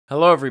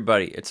Hello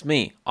everybody, it's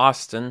me,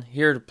 Austin,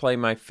 here to play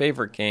my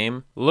favorite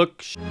game,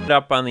 look shit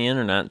up on the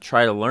internet and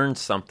try to learn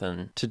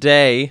something.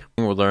 Today,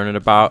 we're learning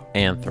about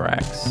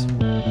anthrax.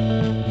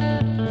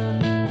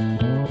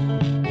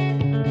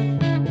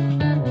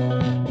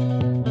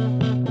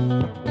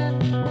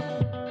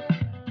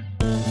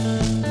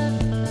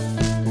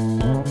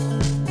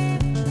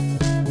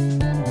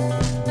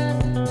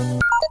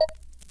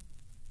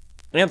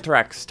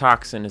 Anthrax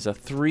toxin is a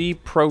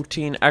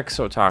 3-protein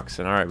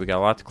exotoxin. Alright, we got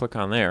a lot to click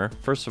on there.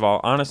 First of all,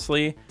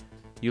 honestly,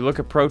 you look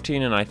at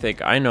protein and I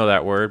think I know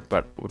that word,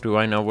 but do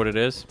I know what it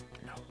is?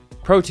 No.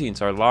 Proteins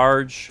are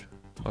large,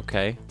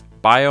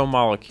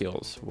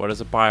 biomolecules. What is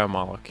a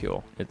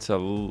biomolecule? It's a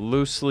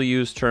loosely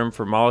used term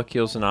for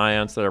molecules and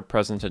ions that are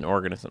present in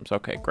organisms.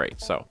 Okay, great.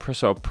 So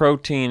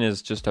protein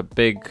is just a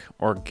big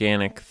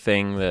organic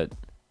thing that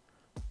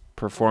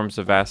performs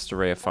a vast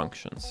array of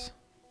functions.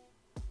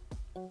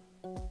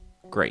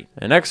 Great.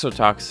 An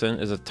exotoxin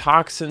is a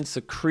toxin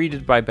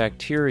secreted by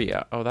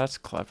bacteria. Oh, that's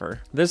clever.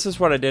 This is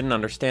what I didn't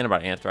understand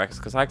about anthrax,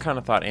 because I kind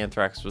of thought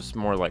anthrax was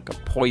more like a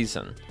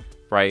poison,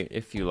 right?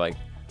 If you like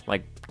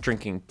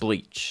drinking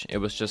bleach. It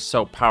was just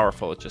so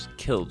powerful, it just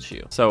killed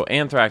you. So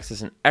anthrax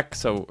is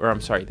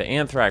the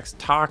anthrax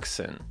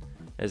toxin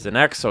is an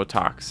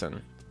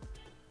exotoxin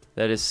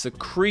that is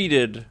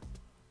secreted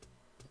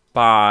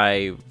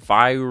by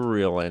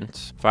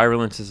virulent.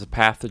 Virulence is a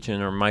pathogen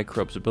or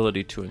microbe's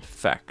ability to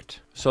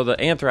infect. So the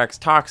anthrax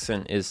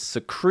toxin is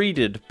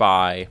secreted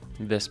by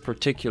this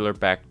particular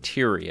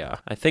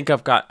bacteria. I think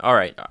I've got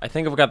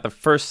the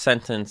first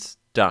sentence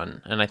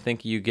done, and I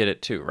think you get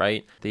it too,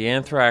 right? The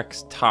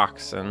anthrax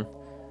toxin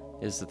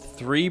is a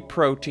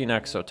 3-protein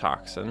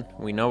exotoxin.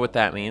 We know what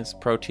that means.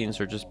 Proteins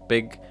are just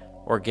big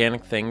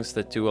organic things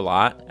that do a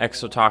lot.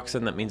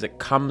 Exotoxin, that means it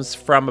comes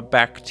from a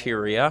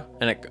bacteria,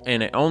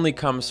 and it only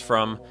comes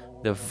from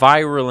the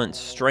virulent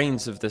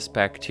strains of this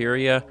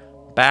bacteria,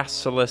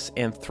 Bacillus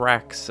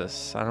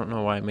anthracis. I don't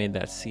know why I made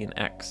that C and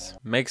X.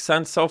 Makes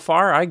sense so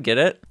far? I get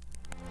it.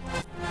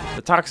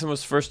 The toxin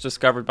was first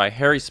discovered by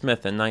Harry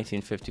Smith in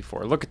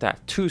 1954. Look at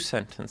that, 2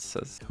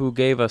 sentences. Who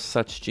gave us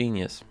such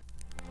genius?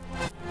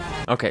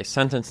 Okay,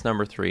 sentence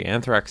number 3.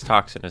 Anthrax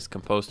toxin is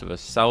composed of a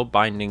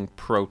cell-binding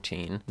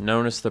protein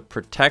known as the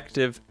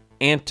protective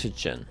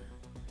antigen.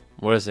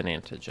 What is an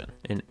antigen?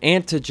 An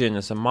antigen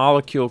is a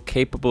molecule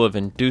capable of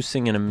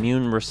inducing an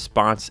immune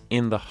response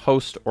in the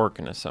host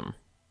organism.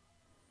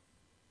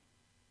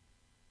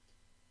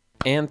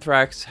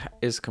 Anthrax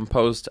is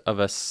composed of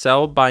a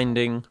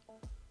cell-binding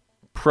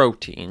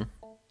protein,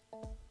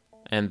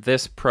 and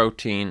this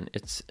protein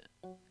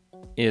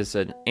is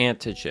an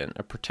antigen,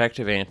 a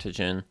protective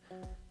antigen,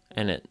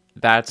 and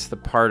that's the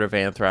part of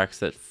anthrax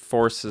that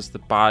forces the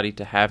body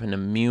to have an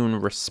immune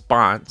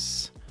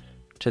response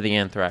to the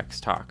anthrax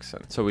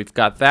toxin. So we've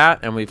got that,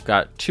 and we've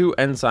got 2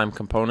 enzyme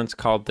components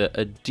called the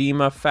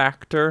edema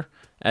factor,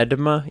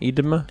 edema,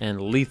 and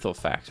lethal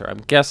factor.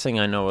 I'm guessing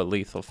I know what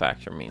lethal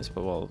factor means,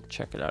 but we'll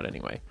check it out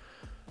anyway.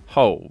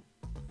 Fuck.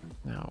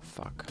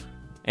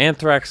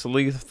 Anthrax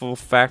lethal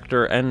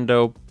factor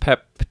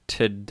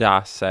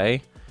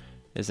endopeptidase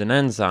is an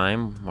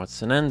enzyme.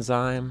 What's an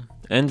enzyme?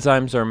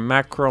 Enzymes are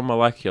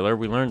macromolecular.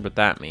 We learned what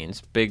that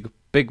means. Big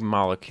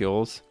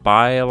molecules.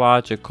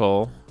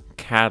 Biological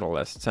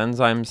catalysts.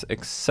 Enzymes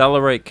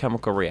accelerate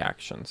chemical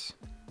reactions.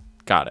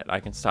 Got it. I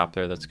can stop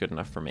there. That's good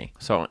enough for me.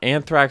 So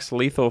anthrax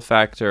lethal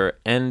factor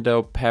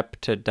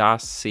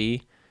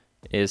endopeptidase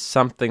is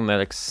something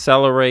that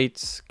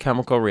accelerates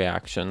chemical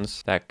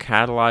reactions, that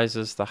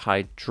catalyzes the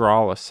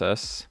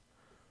hydrolysis,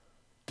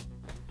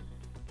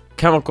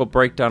 chemical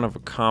breakdown of a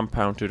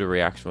compound due to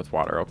reaction with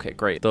water. Okay,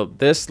 great.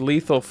 This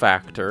lethal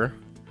factor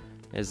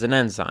is an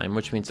enzyme,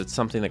 which means it's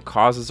something that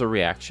causes a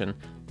reaction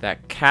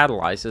that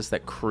catalyzes,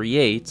 that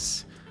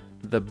creates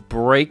the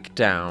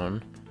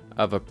breakdown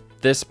of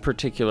this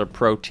particular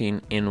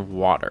protein in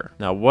water.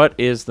 Now, what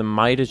is the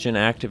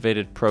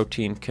mitogen-activated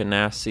protein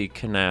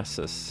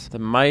kinases? The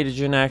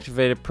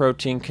mitogen-activated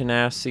protein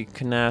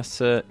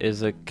kinase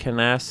is a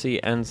kinase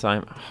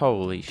enzyme.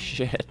 Holy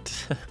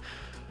shit.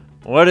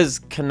 What is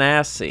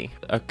kinase?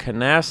 A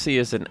kinase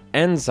is an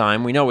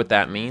enzyme. We know what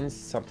that means.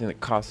 Something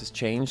that causes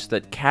change,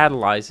 that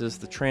catalyzes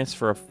the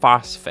transfer of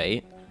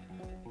phosphate.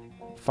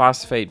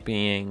 Phosphate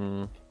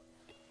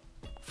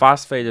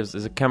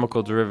is a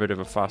chemical derivative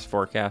of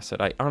phosphoric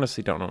acid. I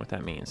honestly don't know what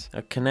that means.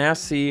 A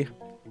kinase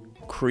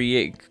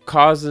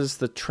causes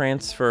the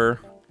transfer,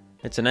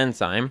 it's an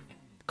enzyme,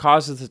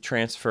 causes the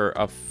transfer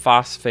of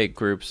phosphate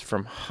groups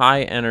from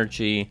high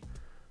energy.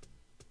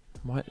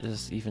 What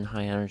is even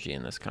high energy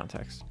in this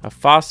context? A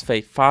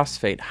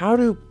phosphate. How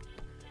do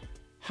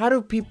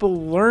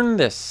people learn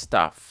this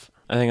stuff?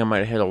 I think I might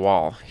have hit a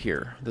wall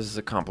here. This is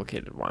a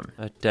complicated one.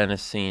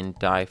 Adenosine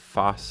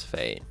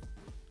diphosphate.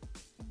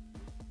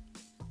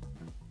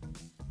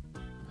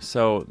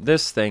 So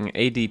this thing,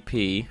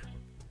 ADP,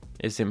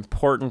 is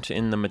important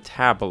in the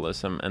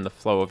metabolism and the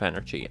flow of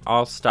energy.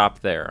 I'll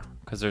stop there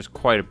because there's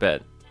quite a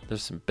bit.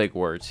 There's some big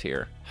words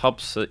here.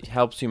 Helps you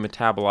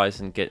metabolize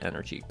and get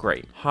energy.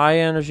 Great. High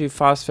energy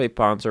phosphate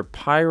bonds are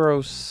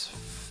pyrophosphate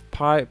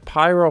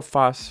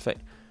pyrophosphate.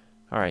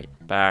 All right,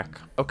 back.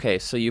 Okay,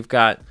 so you've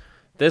got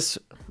this,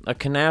 a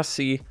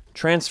kinase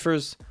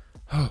transfers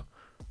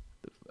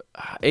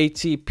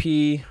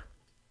ATP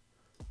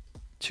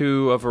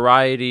to a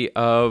variety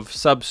of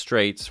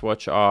substrates,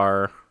 which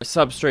are,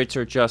 substrates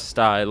are just,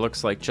 it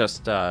looks like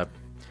just the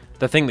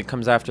thing that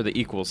comes after the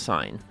equal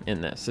sign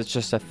in this. It's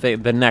just a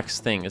thing, the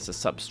next thing is a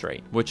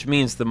substrate, which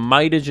means the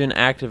mitogen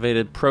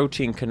activated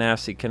protein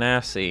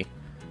kinase.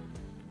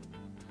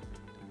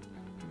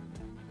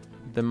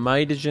 The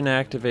mitogen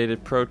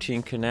activated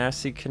protein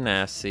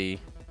kinase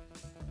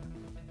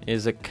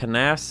is a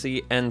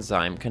kinase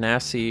enzyme.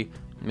 Kinase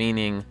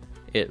meaning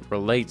it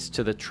relates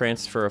to the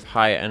transfer of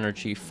high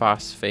energy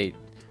phosphate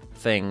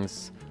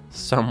things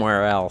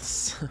somewhere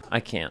else. I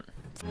can't.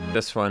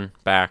 This one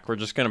back. We're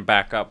just going to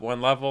back up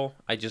one level.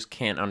 I just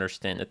can't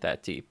understand it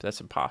that deep.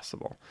 That's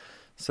impossible.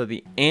 So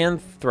the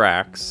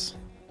anthrax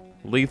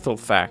lethal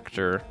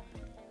factor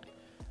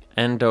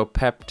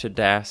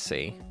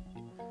endopeptidase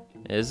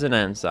is an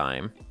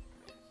enzyme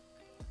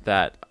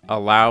that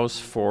allows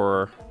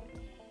for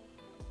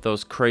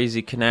those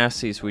crazy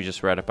kinases we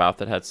just read about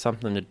that had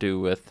something to do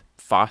with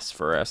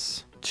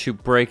phosphorus to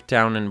break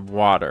down in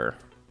water,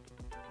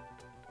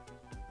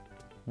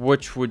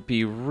 which would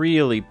be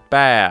really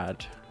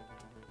bad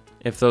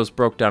if those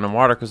broke down in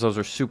water, because those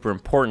are super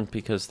important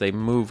because they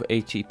move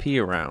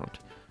ATP around,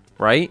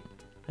 right?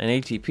 And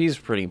ATP is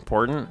pretty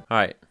important. All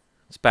right,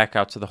 let's back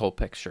out to the whole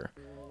picture.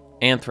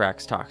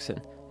 Anthrax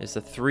toxin is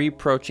a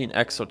 3-protein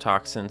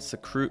exotoxin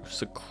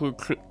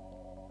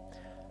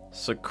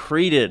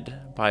secreted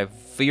by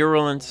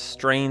virulent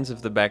strains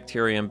of the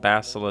bacterium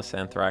Bacillus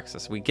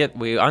anthracis.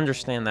 We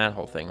understand that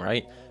whole thing,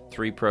 right?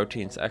 3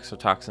 proteins,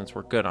 exotoxins,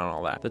 we're good on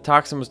all that. The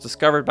toxin was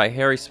discovered by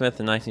Harry Smith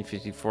in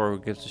 1954, who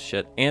gives a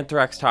shit.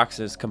 Anthrax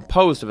toxin is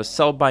composed of a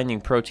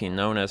cell-binding protein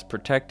known as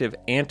protective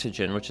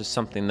antigen, which is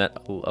something that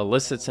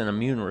elicits an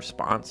immune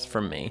response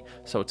from me,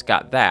 so it's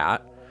got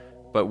that.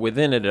 But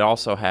within it, it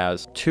also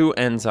has 2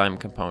 enzyme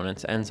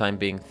components, enzyme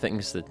being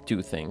things that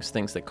do things,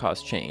 things that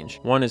cause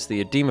change. One is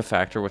the edema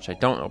factor, which I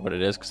don't know what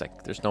it is because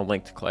there's no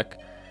link to click.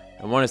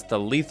 And one is the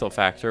lethal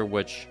factor,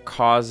 which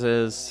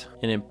causes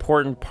an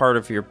important part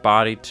of your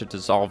body to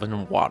dissolve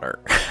in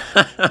water.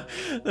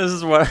 This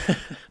is what...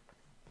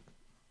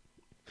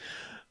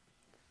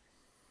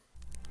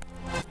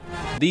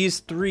 These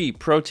 3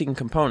 protein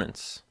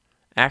components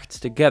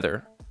act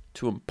together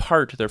to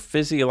impart their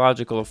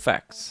physiological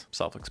effects.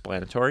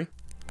 Self-explanatory.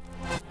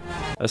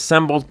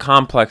 Assembled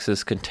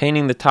complexes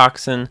containing the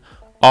toxin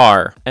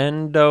are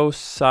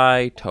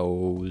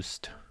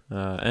endocytosed.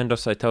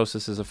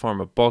 Endocytosis is a form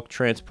of bulk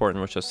transport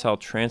in which a cell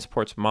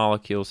transports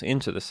molecules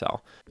into the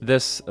cell.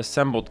 This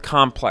assembled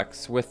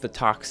complex with the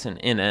toxin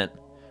in it,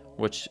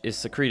 which is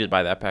secreted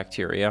by that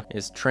bacteria,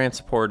 is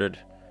transported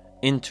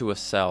into a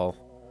cell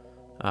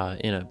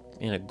in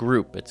a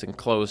group. It's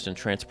enclosed and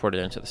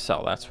transported into the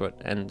cell. That's what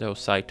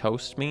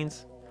endocytosed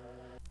means.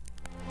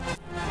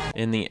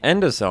 In the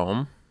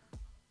endosome,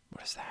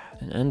 what is that?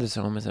 An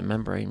endosome is a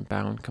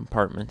membrane-bound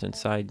compartment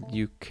inside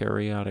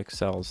eukaryotic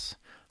cells.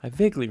 I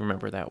vaguely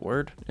remember that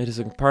word. It is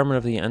a compartment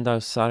of the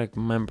endocytic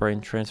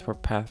membrane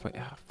transport pathway.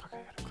 Oh, fuck, I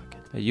gotta click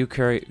it.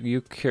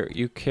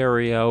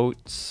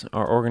 Eukaryotes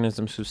are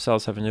organisms whose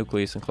cells have a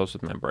nucleus enclosed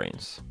with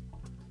membranes.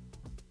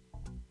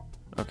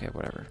 Okay,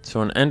 whatever.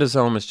 So an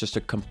endosome is just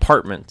a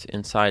compartment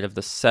inside of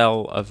the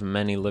cell of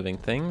many living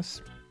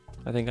things.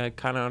 I think I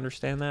kind of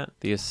understand that.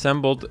 The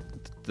assembled,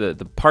 the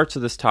parts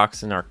of this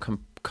toxin are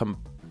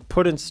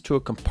put into a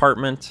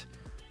compartment,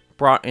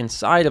 brought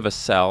inside of a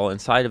cell,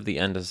 inside of the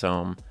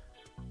endosome,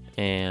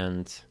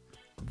 and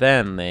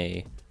then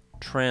they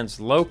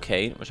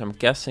translocate, which I'm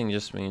guessing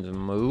just means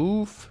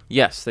move.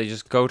 Yes, they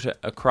just go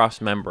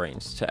across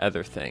membranes to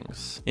other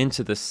things.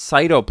 Into the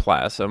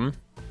cytoplasm,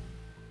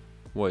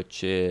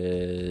 which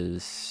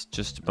is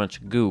just a bunch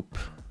of goop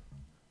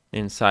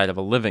inside of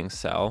a living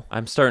cell.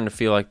 I'm starting to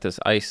feel like this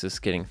ice is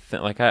getting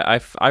thin. Like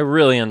I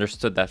really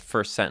understood that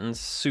first sentence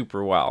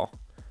super well.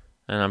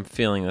 And I'm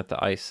feeling that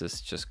the ice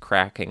is just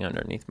cracking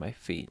underneath my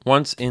feet.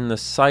 Once in the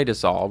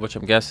cytosol, which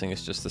I'm guessing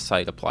is just the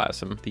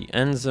cytoplasm, the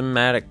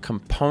enzymatic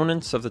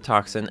components of the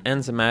toxin,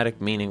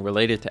 enzymatic meaning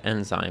related to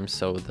enzymes,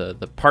 so the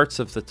parts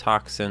of the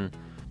toxin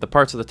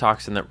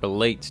that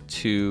relate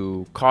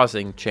to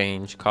causing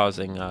change,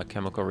 causing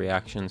chemical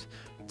reactions,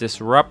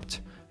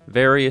 disrupt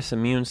various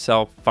immune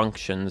cell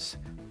functions,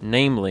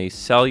 namely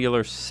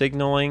cellular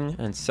signaling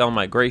and cell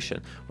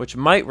migration, which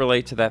might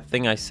relate to that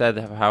thing I said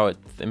of how it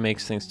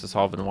makes things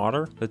dissolve in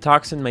water. The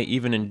toxin may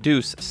even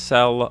induce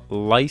cell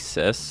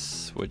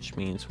lysis, which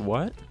means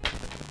what?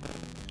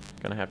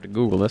 Gonna have to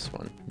Google this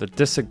one. The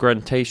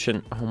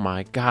disaggregation. Oh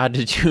my God,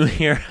 did you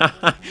hear?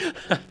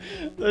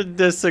 The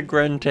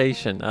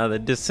disaggregation, the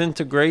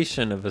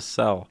disintegration of a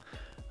cell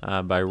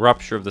by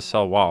rupture of the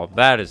cell wall.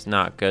 That is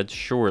not good,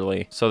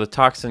 surely. So the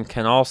toxin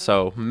can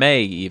also,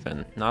 may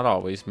even, not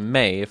always,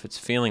 may, if it's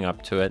feeling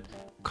up to it,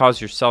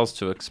 cause your cells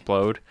to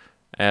explode,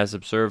 as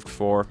observed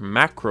for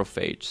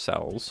macrophage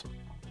cells.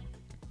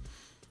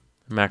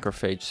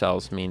 Macrophage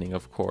cells meaning,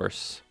 of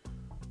course,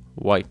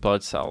 white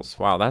blood cells.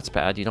 Wow, that's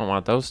bad. You don't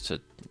want those to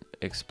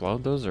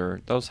explode.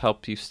 Those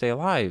help you stay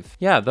alive.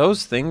 Yeah,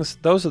 those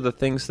are the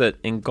things that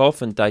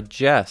engulf and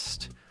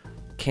digest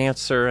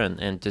cancer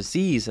and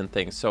disease and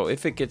things. So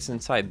if it gets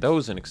inside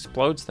those and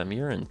explodes them,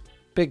 you're in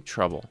big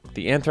trouble.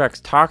 The anthrax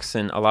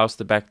toxin allows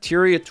the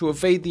bacteria to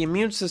evade the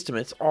immune system.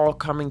 It's all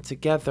coming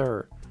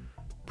together.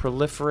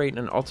 Proliferate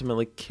and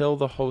ultimately kill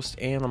the host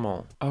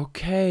animal.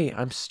 Okay,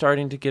 I'm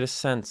starting to get a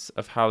sense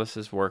of how this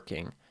is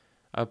working.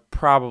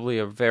 Probably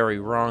a very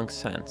wrong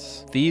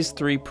sense. These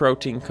 3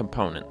 protein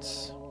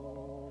components,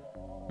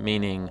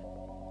 meaning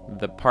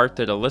the part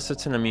that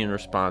elicits an immune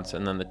response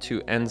and then the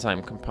 2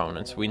 enzyme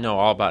components. We know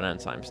all about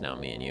enzymes now,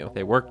 me and you.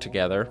 They work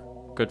together.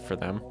 Good for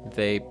them.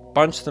 They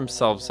bunch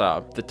themselves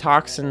up. The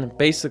toxin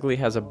basically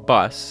has a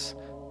bus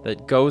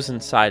that goes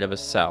inside of a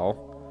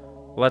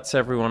cell, lets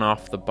everyone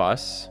off the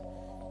bus,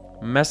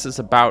 messes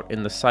about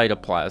in the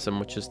cytoplasm,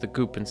 which is the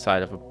goop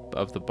inside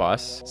of the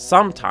bus,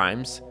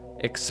 sometimes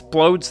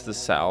explodes the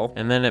cell,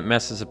 and then it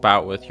messes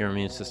about with your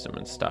immune system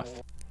and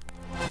stuff.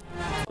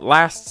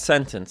 Last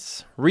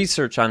sentence.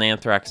 Research on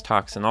anthrax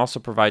toxin also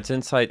provides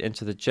insight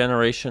into the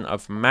generation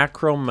of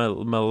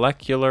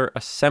macromolecular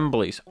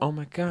assemblies. Oh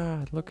my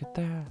god, look at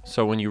that.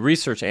 So when you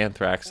research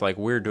anthrax like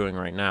we're doing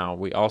right now,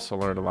 we also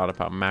learned a lot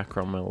about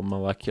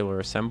macromolecular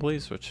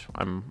assemblies, which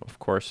I'm of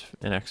course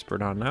an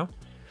expert on now.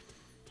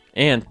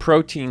 And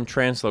protein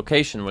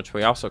translocation, which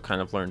we also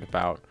kind of learned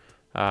about,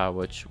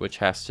 which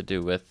has to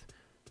do with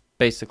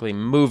basically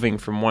moving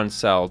from one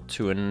cell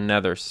to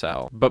another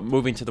cell, but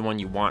moving to the one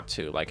you want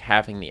to, like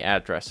having the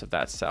address of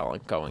that cell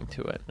and going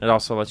to it. It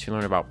also lets you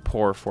learn about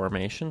pore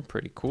formation.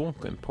 Pretty cool.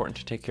 Important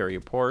to take care of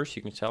your pores.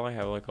 You can tell I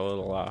have like a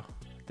little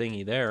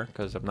thingy there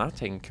because I'm not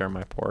taking care of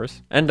my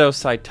pores.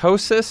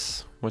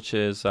 Endocytosis, which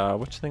is,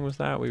 which thing was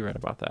that? We read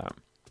about that.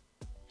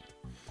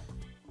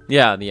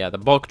 Yeah, the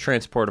bulk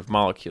transport of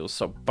molecules,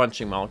 so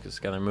bunching molecules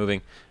together,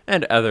 moving,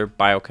 and other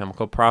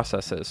biochemical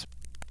processes.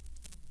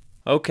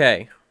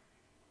 Okay.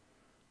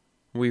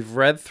 We've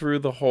read through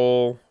the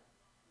whole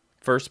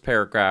first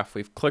paragraph.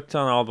 We've clicked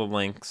on all the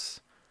links.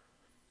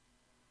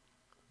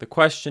 The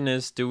question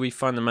is, do we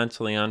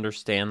fundamentally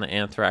understand the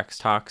anthrax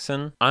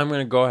toxin? I'm going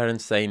to go ahead and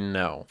say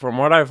no. From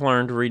what I've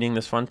learned reading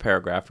this one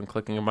paragraph and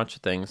clicking a bunch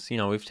of things, you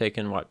know, we've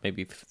taken, what,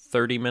 maybe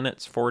 30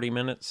 minutes, 40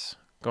 minutes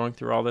going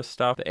through all this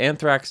stuff. The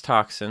anthrax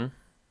toxin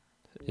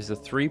is a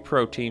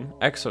 3-protein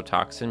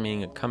exotoxin,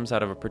 meaning it comes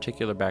out of a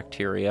particular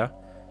bacteria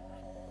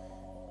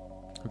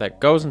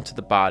that goes into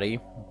the body,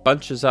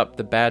 bunches up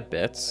the bad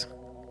bits,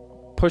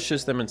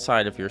 pushes them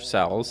inside of your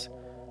cells,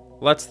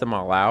 lets them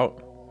all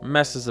out,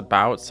 messes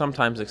about,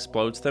 sometimes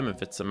explodes them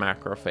if it's a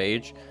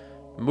macrophage,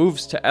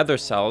 moves to other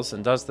cells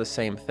and does the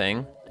same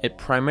thing. It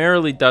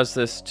primarily does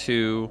this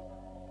to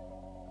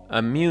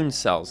immune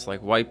cells,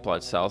 like white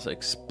blood cells,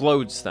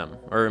 explodes them.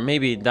 Or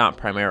maybe not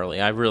primarily,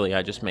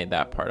 I just made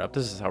that part up.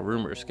 This is how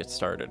rumors get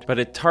started. But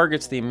it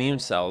targets the immune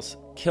cells,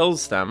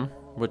 kills them,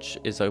 which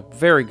is a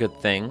very good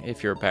thing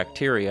if you're a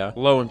bacteria.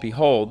 Lo and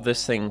behold,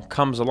 this thing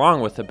comes along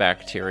with the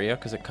bacteria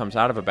because it comes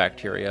out of a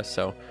bacteria.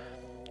 So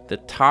the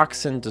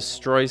toxin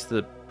destroys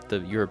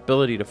your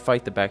ability to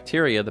fight the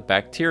bacteria. The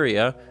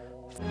bacteria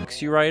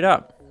fucks you right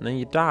up, and then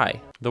you die.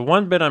 The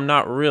one bit I'm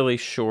not really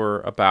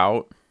sure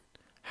about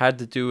had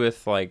to do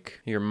with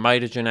like your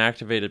mitogen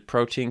activated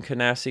protein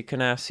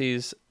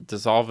kinases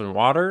dissolve in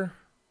water.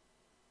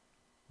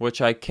 Which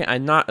the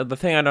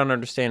thing I don't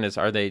understand is,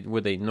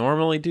 would they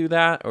normally do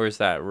that, or is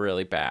that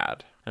really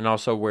bad? And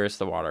also, where's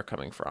the water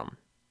coming from?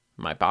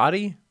 My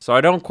body? So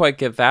I don't quite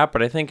get that,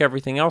 but I think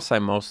everything else I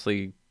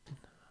mostly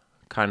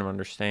kind of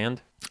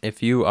understand.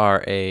 If you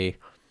are a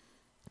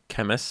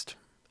chemist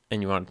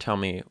and you want to tell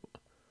me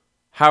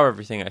how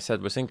everything I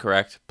said was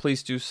incorrect,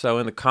 please do so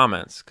in the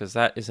comments, because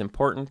that is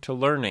important to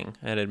learning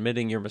and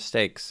admitting your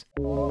mistakes.